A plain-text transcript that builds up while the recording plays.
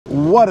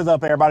What is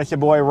up, everybody? It's your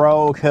boy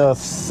Rogue.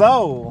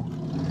 So,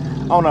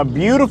 on a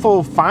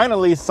beautiful,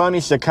 finally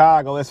sunny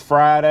Chicago, it's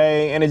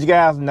Friday, and as you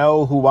guys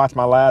know who watched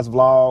my last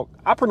vlog,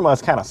 I pretty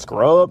much kind of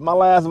scrubbed my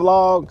last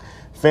vlog.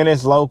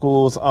 Finished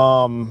locals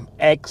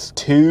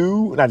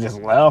X2, and I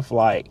just left.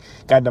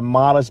 Got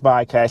demolished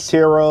by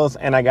Casheros,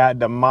 and I got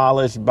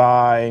demolished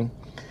by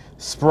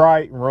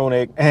Sprite,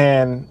 Runic,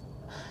 and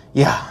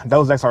yeah,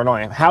 those decks are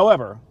annoying.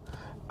 However,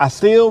 I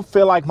still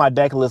feel like my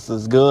deck list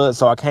is good,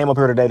 so I came up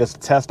here today to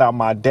test out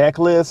my deck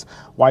list.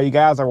 While you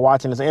guys are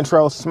watching this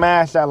intro,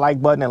 smash that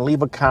like button and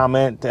leave a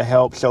comment to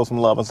help show some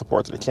love and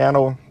support to the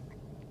channel.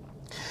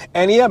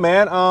 And yeah,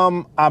 man,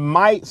 I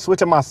might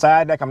switch up my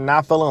side deck. I'm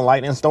not feeling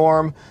Lightning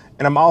Storm,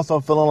 and I'm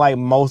also feeling like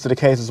most of the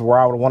cases where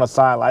I would want to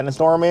side Lightning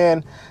Storm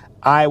in,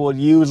 I would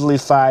usually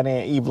side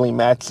in evenly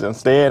matched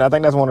instead. I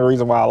think that's one of the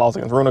reasons why I lost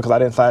against Runa, because I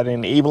didn't side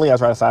in evenly. I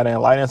tried to side in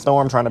Lightning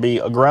Storm, trying to be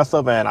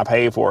aggressive, and I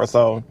paid for it.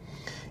 So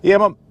yeah,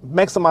 I'm gonna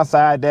mix up my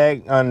side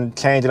deck and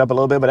change it up a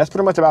little bit, but that's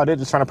pretty much about it.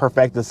 Just trying to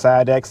perfect the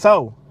side deck.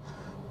 So,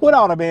 with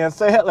all that being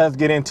said, let's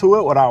get into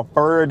it. Without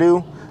further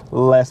ado,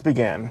 let's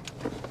begin.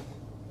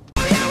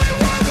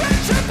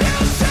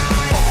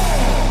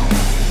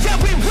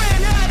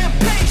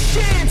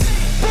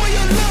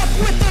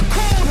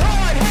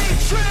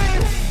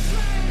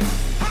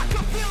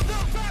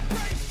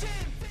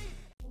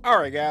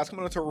 Alright guys,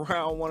 coming into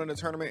round one of the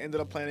tournament, ended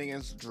up playing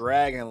against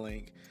Dragon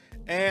Link.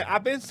 And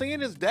I've been seeing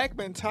this deck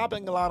been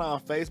topping a lot on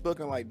Facebook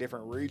and like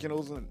different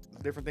regionals and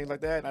different things like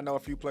that. And I know a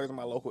few players in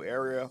my local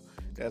area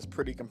that's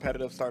pretty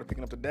competitive started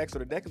picking up the deck. So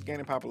the deck is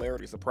gaining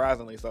popularity,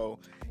 surprisingly. So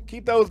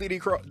keep those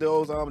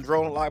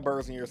drone light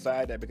birds in your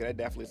side deck, because that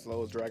definitely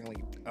slows Dragon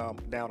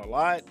Link down a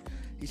lot.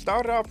 He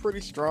started off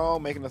pretty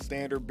strong, making a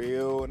standard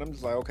build, and I'm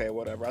just like, okay,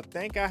 whatever. I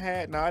think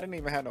I didn't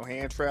even have no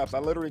hand traps. I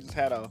literally just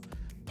had a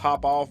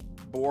pop off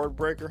board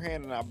breaker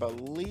hand, and I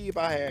believe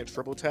I had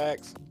triple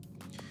tax.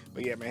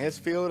 But yeah, man, his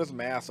field is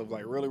massive,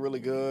 like really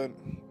good.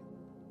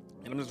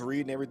 And I'm just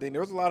reading everything.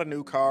 There's a lot of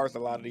new cards a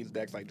lot of these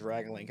decks like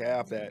Dragon Link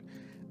have that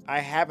I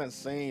haven't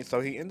seen.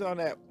 So he ended on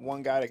that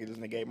one guy that could just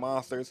negate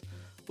monsters.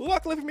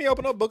 Luckily for me,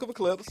 opened up Book of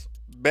Eclipse.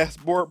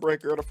 Best board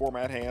breaker of the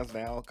format, hands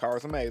down.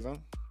 Card's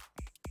amazing.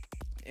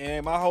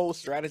 And my whole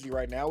strategy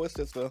right now is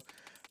just to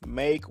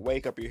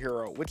wake up your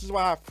hero, which is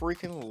why I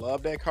freaking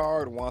love that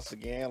card. Once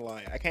again,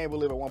 like, I can't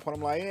believe at one point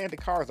I'm like, the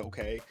card's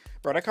okay.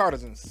 Bro, that card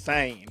is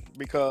insane,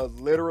 because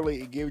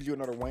literally it gives you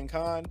another win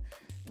con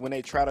when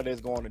they try to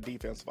just go on the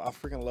defense. I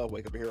freaking love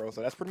wake up your hero, so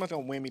that's pretty much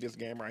gonna win me this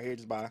game right here,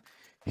 just by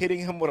hitting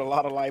him with a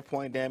lot of life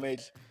point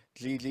damage.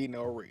 GG,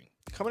 no re.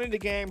 Coming into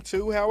game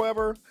two,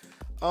 however,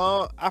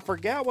 I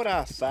forgot what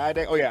I side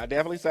deck. Oh yeah, I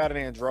definitely sided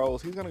in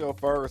Droz. He's gonna go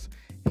first.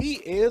 He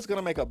is going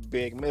to make a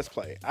big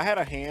misplay. I had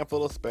a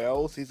handful of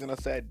spells. He's going to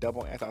set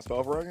double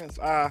anti-spell fragrance.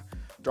 I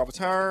drop a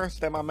turn,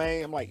 step my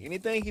main. I'm like,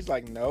 anything? He's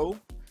like, no.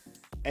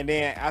 And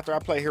then after I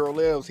play Hero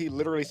Lives, he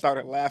literally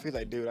started laughing. He's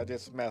like, dude, I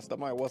just messed up.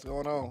 I'm like, what's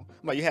going on?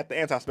 I'm like, you had the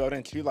anti-spell,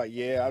 didn't you? He's like,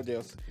 yeah,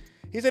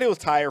 he said he was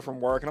tired from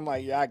work. And I'm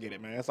like, yeah, I get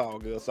it, man. It's all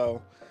good.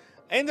 So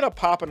I ended up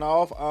popping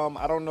off.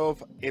 I don't know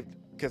if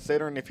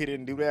considering if he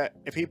didn't do that,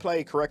 if he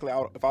played correctly,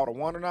 if I would have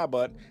won or not.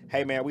 But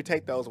hey, man, we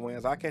take those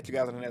wins. I'll catch you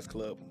guys in the next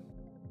clip.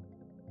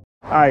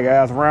 Alright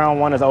guys, round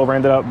one is over.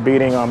 Ended up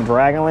beating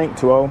Dragon Link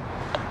 2-0.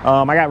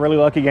 I got really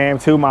lucky game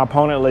two. My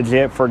opponent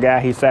legit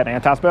forgot he set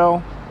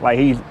anti-spell. Like,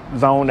 he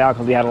zoned out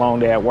because he had a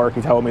long day at work,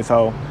 he told me.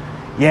 So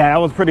yeah,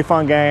 that was a pretty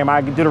fun game. I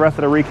do the rest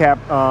of the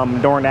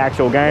recap during the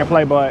actual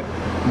gameplay, but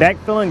deck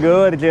feeling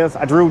good.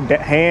 I drew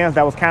hands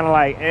that was kind of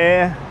like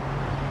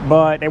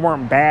but they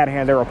weren't bad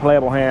hands, they were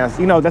playable hands.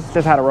 You know, that's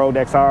just how the road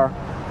decks are.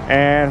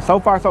 And so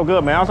far so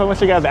good, man. I also want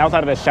to show you guys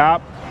outside of the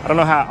shop. I don't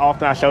know how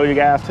often I show you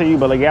guys to you,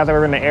 but like, you guys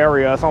are in the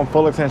area. It's on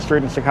Fullerton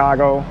Street in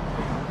Chicago.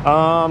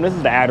 This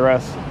is the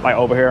address, like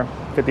over here,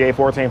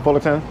 5814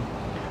 Fullerton.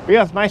 But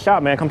yeah, it's a nice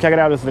shop, man. Come check it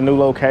out. This is the new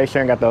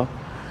location. It's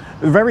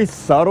very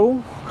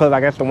subtle, because I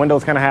guess the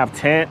windows kind of have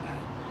tint.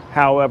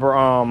 However,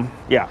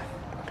 yeah,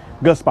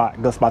 good spot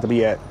to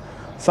be at.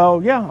 So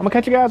yeah, I'm gonna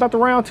catch you guys after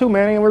round two,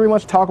 man. Ain't really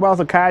much to talk about.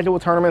 It's a casual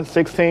tournament,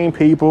 16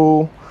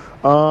 people.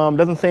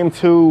 Doesn't seem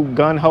too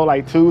gun-ho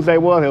like Tuesday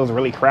was. It was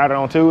really crowded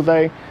on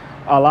Tuesday.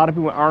 A lot of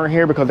people aren't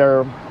here because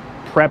they're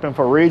prepping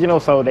for regional,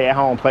 so they at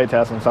home play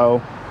testing.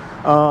 So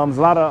there's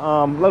a lot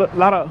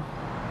of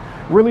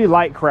really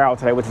light crowd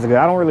today, which is good.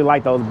 I don't really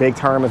like those big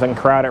tournaments and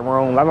crowded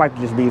rooms. I like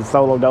to just be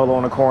solo dolo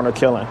in the corner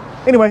chilling.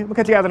 Anyway, we'll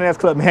catch you guys in the next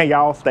clip, man.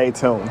 Y'all stay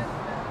tuned.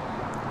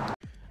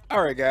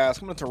 Alright guys,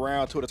 coming to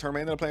round two of the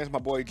tournament. Ended up playing with my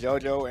boy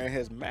Yugioh and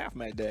his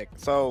Mathmat deck.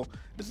 So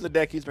this is a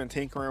deck he's been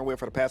tinkering with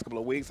for the past couple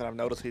of weeks, and I've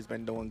noticed he's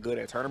been doing good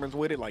at tournaments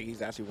with it. Like,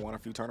 he's actually won a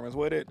few tournaments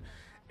with it.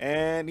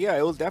 And yeah,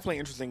 it was definitely an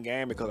interesting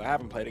game, because I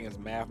haven't played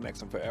against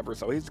Mathmat in forever.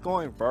 So he's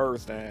going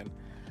first, and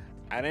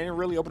I didn't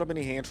really open up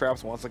any hand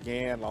traps once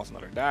again. Lost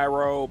another die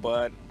roll,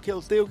 but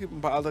still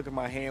keeping positive because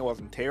my hand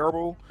wasn't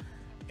terrible.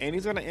 And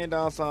he's going to end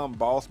on some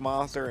boss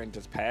monster and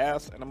just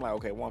pass. And I'm like,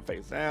 okay, one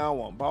face down,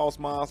 one boss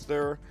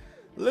monster.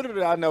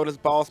 Literally, I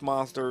noticed boss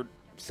monster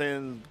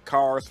send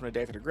cards from the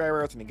deck to the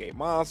graveyard to negate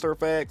monster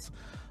effects.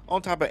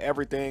 on top of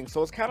everything.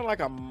 So it's kind of like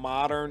a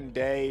modern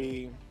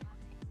day,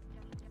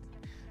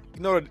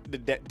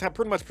 to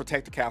pretty much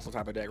protect the castle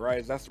type of deck,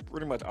 right? That's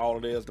pretty much all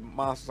it is. The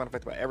monster's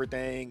unaffected by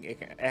everything.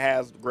 It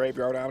has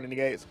graveyard down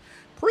negates.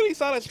 Pretty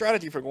solid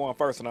strategy for going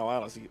first, in all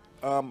honesty.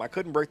 I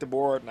couldn't break the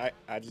board, and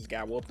I just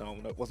got whooped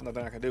on. There wasn't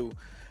nothing I could do.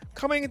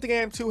 Coming into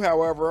game 2,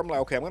 however, I'm like,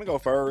 okay, I'm gonna go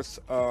first.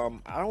 I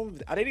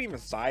didn't even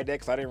side deck,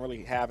 because I didn't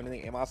really have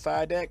anything in my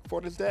side deck for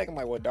this deck. I'm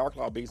like, well, Dark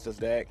Law beats this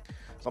deck,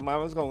 so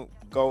I'm just gonna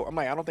go. I'm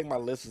like, I don't think my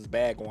list is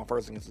bad going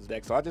first against this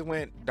deck, so I just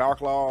went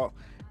Dark Law.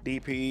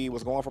 DP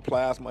was going for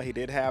plasma. He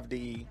did have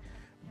the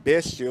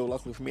Bestial.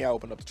 Luckily for me, I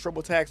opened up the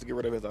triple tax to get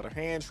rid of his other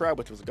hand trap,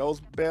 which was a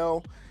Ghost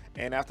Bell.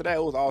 And after that,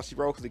 it was all she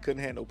wrote because he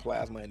couldn't handle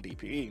plasma and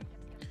DPE.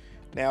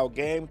 Now,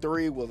 game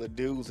 3 was a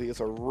doozy. It's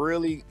a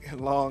really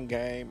long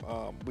game.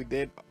 We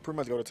did pretty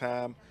much go to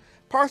time,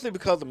 partially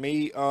because of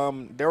me.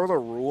 There was a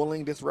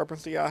ruling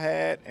discrepancy I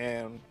had,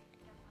 and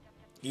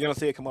you're gonna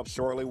see it come up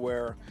shortly,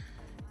 where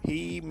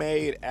he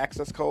made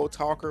access code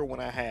talker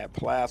when I had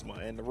plasma,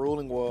 and the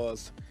ruling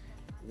was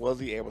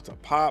he able to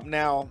pop?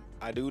 Now,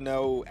 I do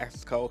know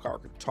access code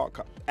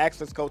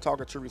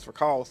talker tributes for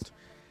cost.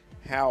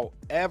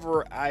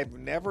 However, I've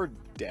never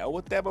dealt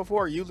with that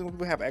before. Usually when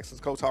people have access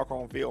code talker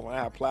on field, when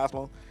I have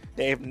plasma,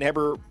 they've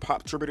never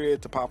tributed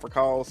it to pop for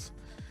cost.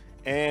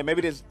 And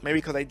maybe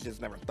because they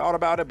just never thought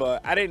about it,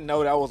 but I didn't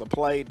know that was a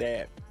play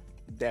that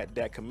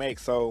could make.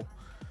 So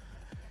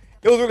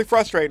it was really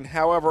frustrating.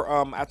 However,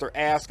 after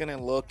asking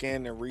and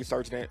looking and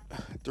researching it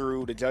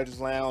through the judges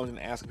lounge and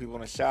asking people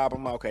in the shop,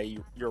 I'm like, okay,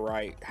 you're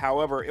right.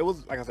 However, it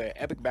was, like I said,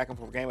 epic back and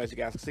forth game. As you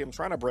guys can see, I'm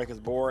trying to break his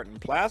board,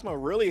 and plasma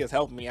really is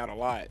helping me out a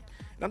lot.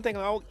 And I'm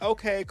thinking, oh,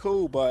 okay,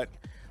 cool, but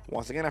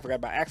once again, I forgot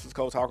about access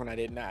code talking. I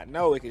did not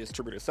know it could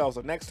distribute itself.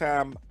 So next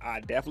time, I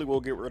definitely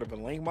will get rid of a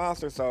link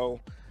monster, so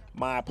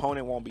my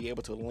opponent won't be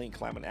able to link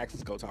climb an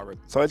access code talker.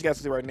 So as you guys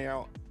can see right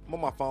now, I'm on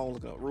my phone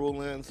looking at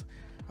rulings.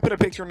 I put a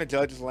picture in the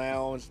judges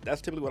lounge.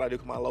 That's typically what I do,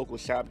 because my local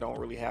shop don't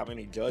really have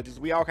any judges.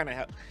 We all kind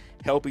of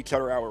help each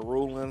other out with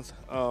rulings.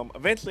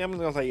 Eventually, I'm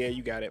just gonna say, yeah,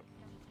 you got it,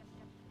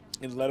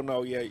 and just let them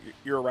know, yeah,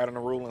 you're right on the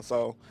ruling.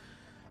 So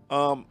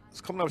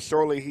it's coming up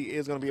shortly. He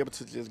is gonna be able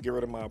to just get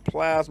rid of my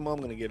plasma.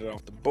 I'm gonna get it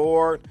off the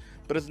board,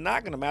 but it's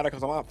not gonna matter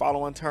because I'm on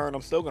following turn.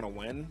 I'm still gonna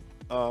win.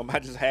 I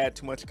just had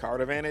too much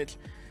card advantage,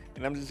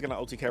 and I'm just gonna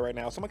OTK right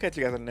now. So I'm gonna catch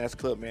you guys in the next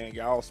clip, man.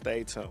 Y'all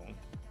stay tuned.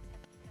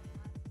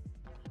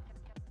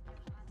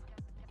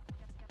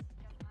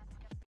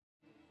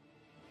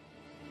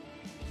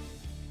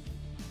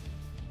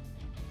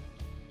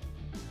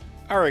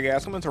 Alright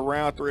guys, coming to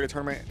round 3 of the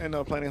tournament. Ended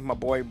up playing with my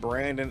boy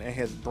Brandon and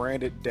his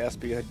branded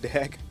Despia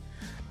deck.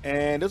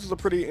 And this was a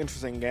pretty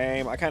interesting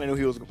game. I kind of knew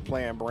he was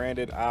playing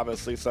branded,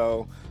 obviously,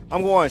 so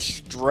I'm going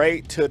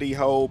straight to the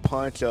whole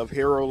punch of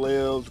Hero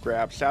Lives,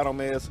 grab Shadow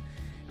Mist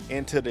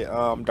into the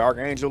Dark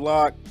Angel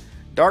lock.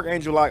 Dark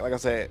Angel lock, like I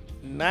said,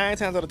 9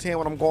 times out of 10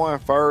 when I'm going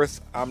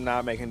first, I'm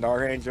not making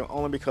Dark Angel,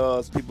 only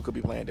because people could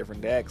be playing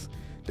different decks.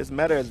 This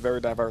meta is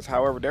very diverse.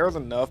 However, there's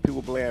enough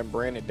people playing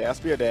branded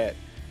Despia that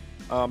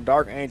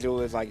Dark Angel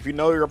is like, if you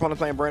know your opponent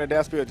playing branded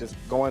Despia, just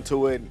go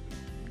into it,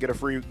 get a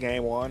free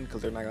game 1,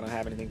 because they're not going to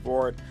have anything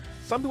for it.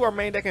 Some people are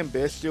main decking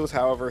Bestials,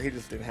 however, he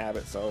just didn't have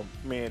it, so,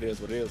 I mean, it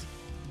is what it is.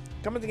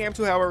 Coming to game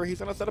 2, however, he's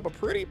going to set up a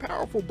pretty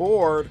powerful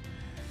board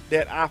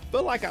that I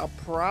feel like I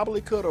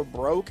probably could have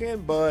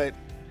broken, but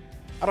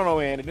I don't know,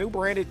 man. The new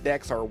branded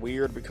decks are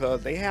weird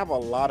because they have a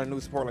lot of new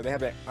support. Like, they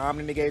have that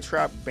Omni Negate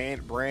trap,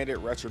 branded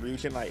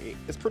Retribution. Like,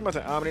 it's pretty much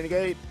an Omni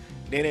Negate.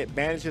 Then it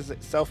banishes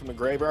itself from the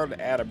graveyard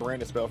to add a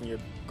branded spell from your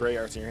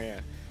graveyard to your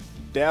hand.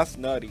 That's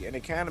nutty, and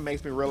it kind of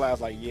makes me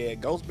realize, like, yeah,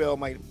 Ghost Bell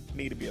might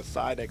need to be a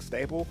side deck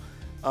staple.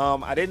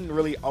 I didn't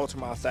really alter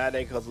my side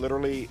deck because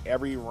literally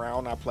every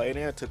round I played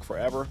in, it took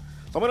forever.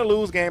 So I'm going to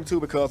lose game 2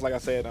 because, like I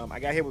said, I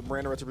got hit with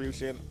branded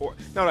Retribution. Or,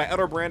 no, that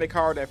other branded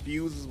card that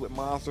fuses with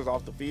monsters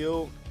off the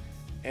field.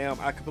 And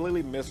I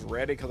completely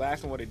misread it because I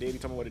asked him what it did. He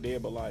told me what it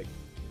did, but, like,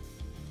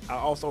 I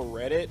also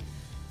read it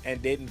and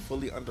didn't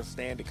fully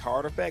understand the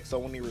card effect. So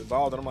when he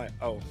resolved it, I'm like,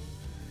 oh,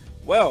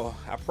 well,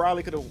 I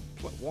probably could have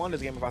won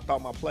this game if I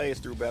thought my plays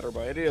through better,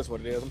 but it is what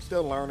it is. I'm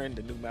still learning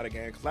the new meta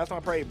game because last time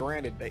I played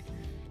branded, they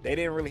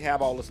didn't really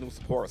have all this new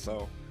support.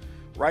 So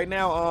right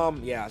now,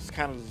 yeah, it's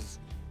kind of just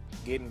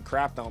getting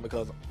crapped on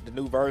because the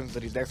new versions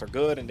of these decks are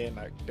good, and then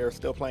like they're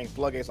still playing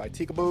floodgates like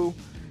Tikaboo.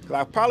 Because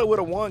I probably would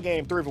have won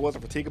game 3 if it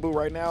wasn't for Tikaboo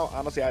right now.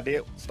 Honestly, I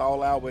did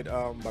stall out with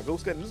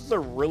Baguska, and this is a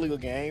really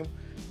good game.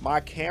 My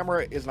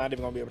camera is not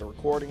even going to be able to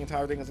record the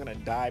entire thing. It's going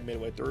to die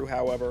midway through.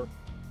 However,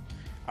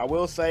 I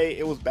will say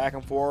it was back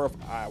and forth.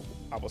 I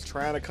was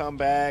trying to come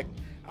back.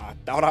 I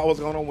thought I was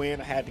going to win.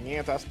 I had the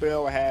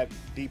anti-spell. I had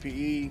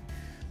DPE.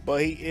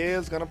 But he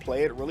is going to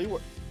play it really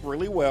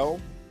well.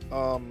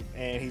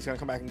 And he's going to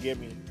come back and get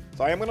me.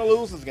 So I am going to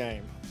lose this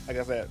game, like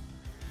I said.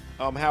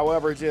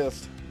 However,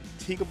 just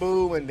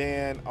Tikaboo and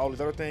then all these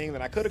other things.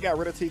 And I could have got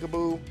rid of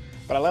Tikaboo,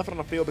 but I left it on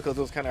the field because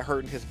it was kind of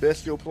hurting his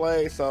bestial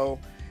play. So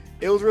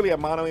it was really a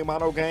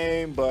mono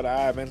game, but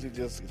I eventually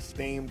just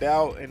steamed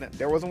out, and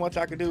there wasn't much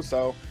I could do.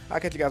 So I'll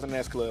catch you guys in the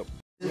next clip.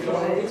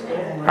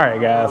 All right,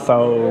 guys.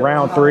 So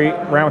round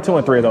two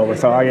and three is over.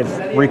 So I just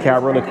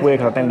recap really quick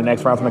because I think the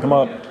next round's gonna come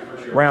up.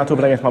 Round two,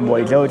 playing against my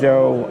boy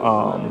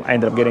Yugioh. I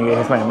ended up getting it.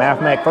 He's playing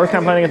Math Mech. First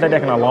time playing against that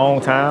deck in a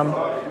long time.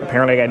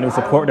 Apparently, I got new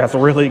support that's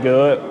really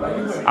good.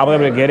 I was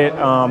able to get it.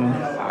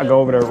 I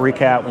go over the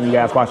recap when you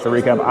guys watch the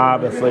recap,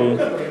 obviously.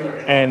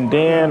 And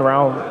then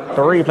round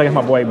three, playing against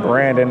my boy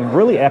Brandon.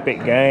 Really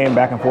epic game,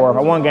 back and forth.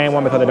 I won game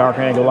one because of the Dark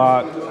Angel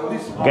lock.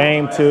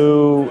 Game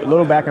two, a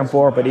little back and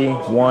forth, but he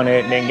won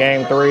it. And then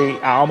game three,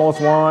 I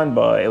almost won,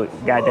 but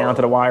it got down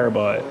to the wire.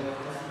 But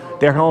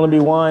there can only be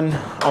one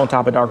on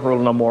top of Dark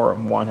Ruler, no more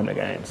won him the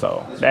game.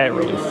 So that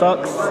really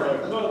sucks.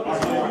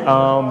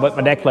 But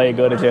my deck played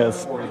good. It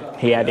just,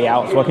 he had the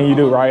outs. What can you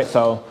do, right?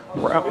 So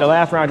the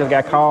last round just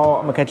got called.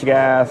 I'm going to catch you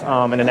guys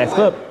in the next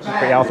clip.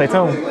 Y'all stay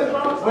tuned.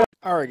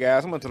 All right,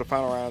 guys. I'm going to the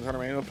final round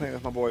tournament. I'm playing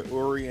with my boy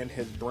Uri and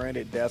his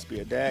branded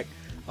Despia deck.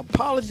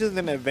 Apologies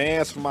in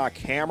advance for my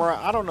camera.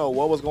 I don't know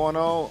what was going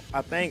on.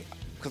 I think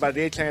because I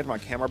did change my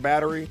camera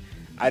battery,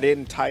 I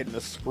didn't tighten the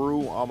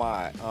screw on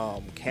my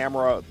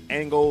camera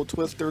angle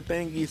twister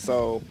thingy,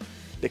 so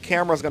the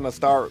camera's gonna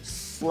start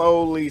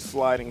slowly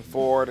sliding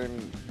forward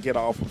and get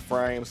off of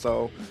frame.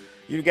 So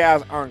you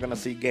guys aren't gonna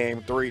see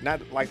game three.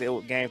 Not like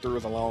game three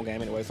was a long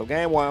game anyway. So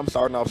game one, I'm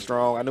starting off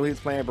strong. I knew he was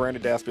playing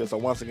Brandon Despia, so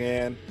once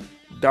again,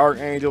 Dark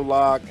Angel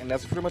lock, and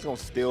that's pretty much gonna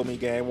steal me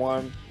game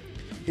one.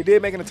 He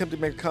did make an attempt to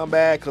make a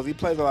comeback because he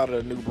plays a lot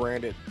of the new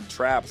branded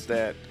traps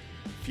that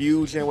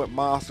fusion with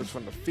monsters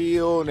from the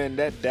field, and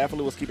that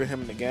definitely was keeping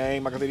him in the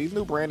game. Like I said, these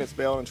new branded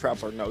spells and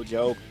traps are no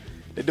joke.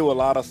 They do a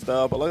lot of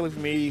stuff, but luckily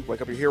for me,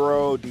 Wake Up Your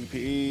Hero,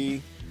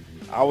 DPE,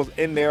 I was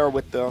in there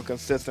with the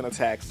consistent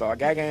attacks. So I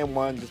got game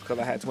one just because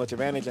I had too much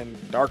advantage,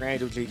 and Dark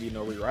Angel, GG,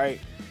 no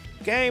rewrite.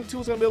 Game two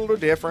is going to be a little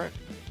different.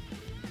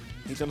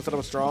 He's going to set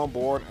up a strong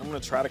board. I'm going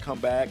to try to come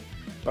back,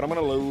 but I'm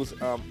going to lose.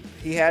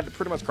 He had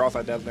pretty much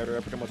cross-eyed Designator.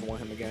 I pretty much won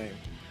him the game.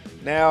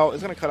 Now,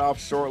 it's going to cut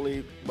off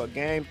shortly, but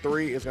game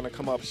three is going to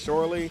come up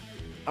shortly.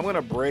 I'm going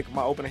to break.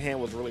 My opening hand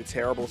was really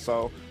terrible,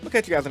 so look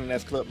at you guys in the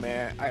next clip,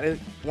 man.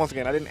 Once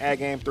again, I didn't add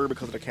game three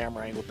because of the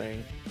camera angle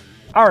thing.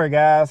 All right,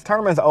 guys.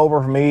 Tournament's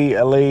over for me,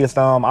 at least.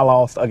 I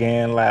lost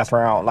again last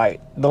round.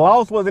 Like, the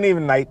loss wasn't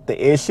even, like,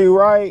 the issue,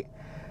 right?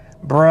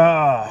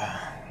 Bruh.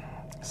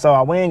 So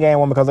I win game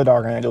one because of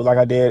Dark Angel, like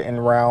I did in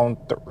round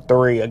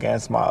three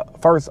against my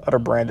first other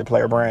branded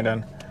player,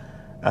 Brandon.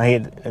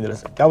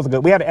 That was a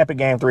good. We had an epic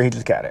game three. He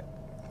just got it.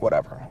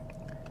 Whatever.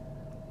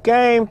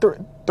 Game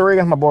three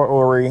against my boy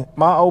Uri.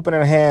 My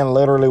opening hand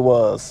literally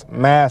was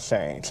Mass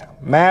Change,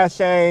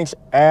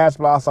 Ash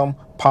Blossom,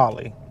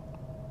 Poly.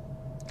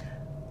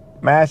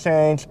 Mass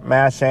Change,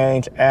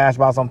 Ash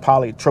Blossom,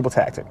 Poly, triple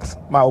tactics.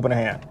 My opening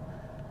hand.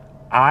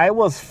 I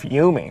was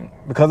fuming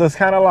because it's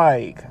kind of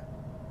like,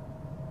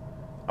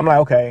 I'm like,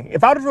 okay,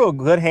 if I drew a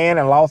good hand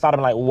and lost, I'd have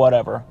been like,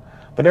 whatever.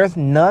 But there's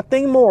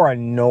nothing more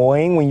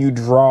annoying when you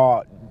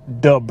draw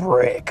the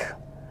brick.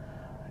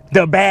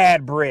 The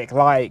bad brick.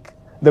 Like,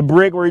 the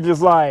brick where you're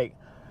just like,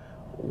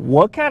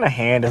 what kind of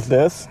hand is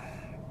this?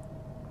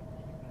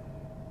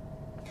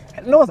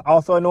 You know what's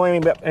also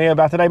annoying me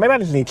about today? Maybe I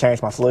just need to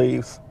change my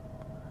sleeves.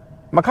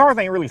 My cards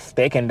ain't really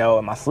sticking, though,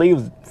 and my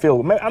sleeves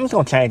feel... I'm just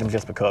going to change them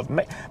just because.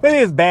 Maybe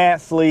it's bad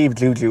sleeve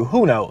juju.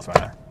 Who knows,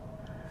 man?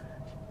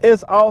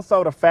 It's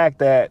also the fact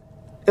that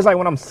it's like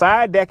when I'm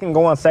side decking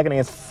going second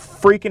against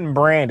freaking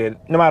branded,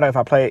 no matter who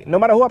I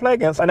play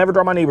against, I never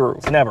draw my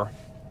Nibiru's. Never.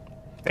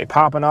 They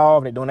popping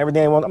off, they doing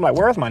everything they want. I'm like,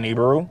 where's my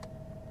Nibiru?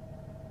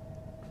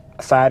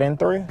 Side in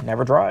three,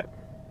 never draw it.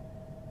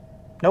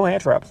 No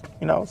hand traps.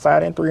 You know,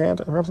 side in three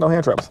hand traps, no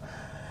hand traps.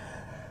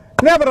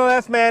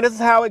 Nevertheless, man, this is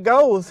how it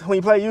goes when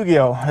you play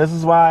Yu-Gi-Oh! This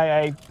is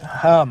why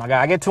oh my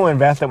God, I get too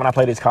invested when I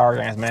play these card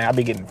games, man. I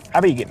be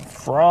getting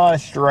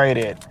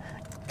frustrated.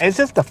 It's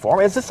just the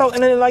format. It's just so,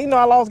 and then, like, you know,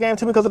 I lost game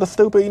two because of the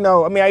stupid, you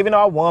know, I mean, even though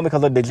I won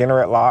because of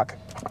degenerate lock.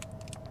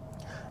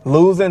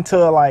 Losing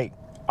to, like,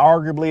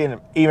 arguably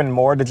an even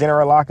more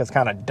degenerate lock is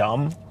kind of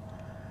dumb.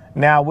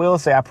 Now, I will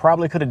say I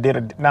probably could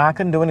have I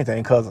couldn't do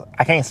anything because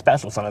I can't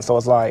special summon. So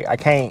it's like, I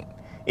can't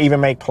even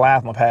make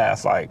plasma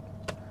pass. Like,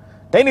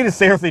 they need to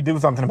seriously do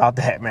something about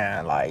that,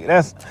 man. Like,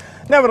 that's,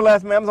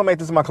 nevertheless, man, I'm going to make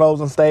this my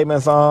closing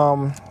statements.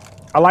 I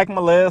like my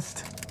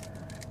list.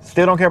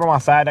 Still don't care about my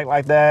side deck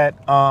like that.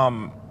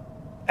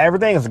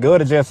 Everything is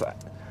good. It's just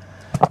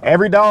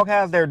every dog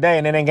has their day.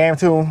 And then in game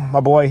two, my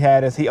boy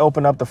he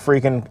opened up the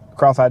freaking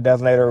cross-eyed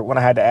Designator when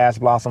I had the Ash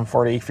Blossom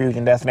for the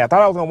Fusion Destiny. I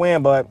thought I was going to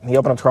win, but he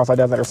opened up the cross-eyed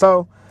Designator.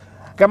 So,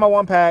 got my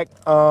one pack.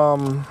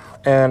 And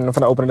I'm going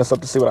to open this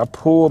up to see what I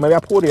pull. Maybe I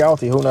pulled the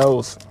Alti. Who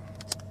knows?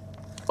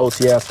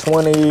 OTS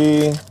 20.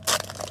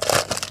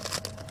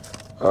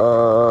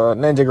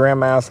 Ninja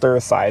Grandmaster.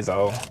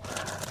 Saizo.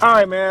 All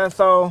right, man.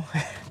 So,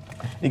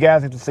 you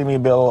guys get to see me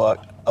be a little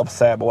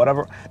upset, but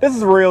whatever. This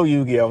is real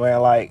Yu-Gi-Oh,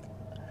 man. Like,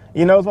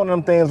 you know, it's one of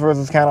them things where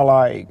it's kind of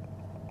like,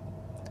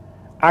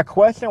 I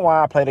question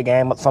why I play the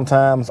game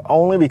sometimes,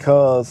 only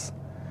because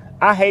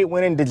I hate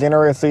winning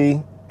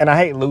degeneracy and I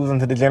hate losing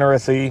to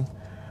degeneracy,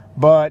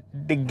 But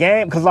the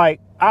game, because like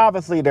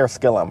obviously there's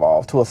skill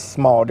involved to a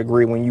small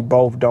degree when you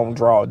both don't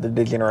draw the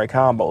degenerate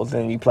combos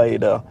and you play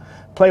the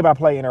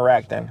play-by-play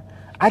interacting.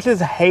 I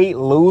just hate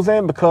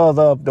losing because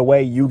of the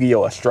way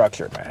Yu-Gi-Oh is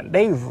structured, man.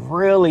 They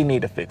really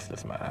need to fix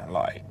this, man.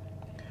 Like,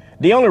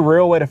 the only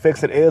real way to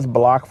fix it is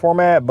block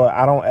format, but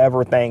I don't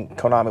ever think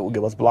Konami will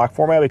give us block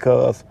format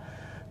because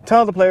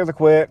tons of players have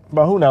quit.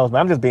 But who knows,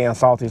 man? I'm just being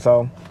salty,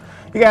 so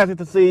you guys get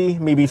to see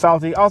me be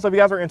salty. Also, if you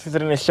guys are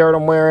interested in this shirt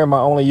I'm wearing, my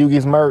Only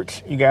Yugi's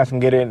merch, you guys can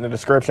get it in the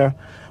description.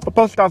 But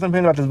post your thoughts and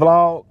opinions about this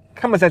vlog.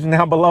 Comment section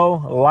down below.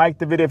 Like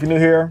the video if you're new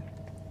here.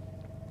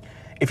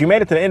 If you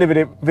made it to the end of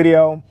the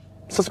video,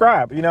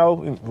 subscribe. You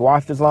know,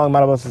 watch this long,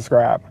 might as well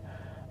subscribe.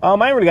 I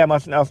ain't really got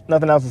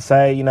nothing else to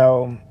say. You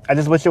know, I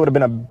just wish it would have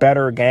been a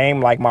better game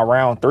like my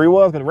round 3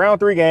 was. Because round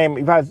 3 game,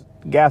 you guys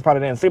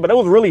probably didn't see, but it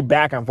was really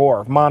back and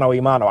forth, mano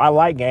y mano. I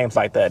like games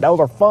like that. Those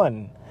are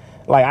fun.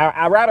 Like,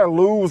 I'd rather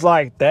lose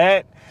like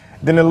that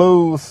than to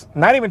lose,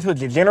 not even to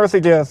degeneracy,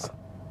 just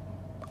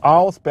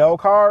all spell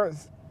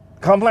cards.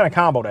 Because I'm playing a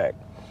combo deck.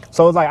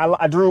 So it's like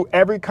I drew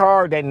every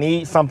card that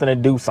needs something to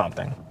do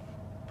something.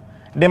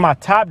 Then my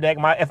top deck,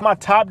 if my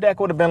top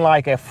deck would have been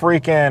like a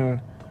freaking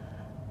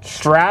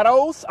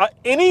Stratos,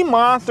 any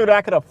monster that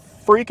I could have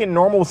freaking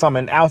normal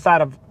summoned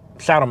outside of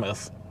Shadow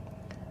Mist,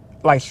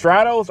 like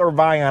Stratos or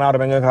Vion, I would have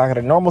been good because I could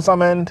have normal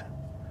summoned,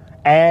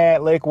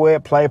 add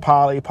liquid, play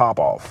poly, pop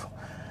off.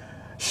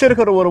 Shoulda,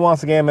 coulda, woulda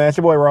once again, man. It's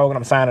your boy Rogue, and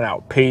I'm signing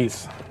out.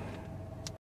 Peace.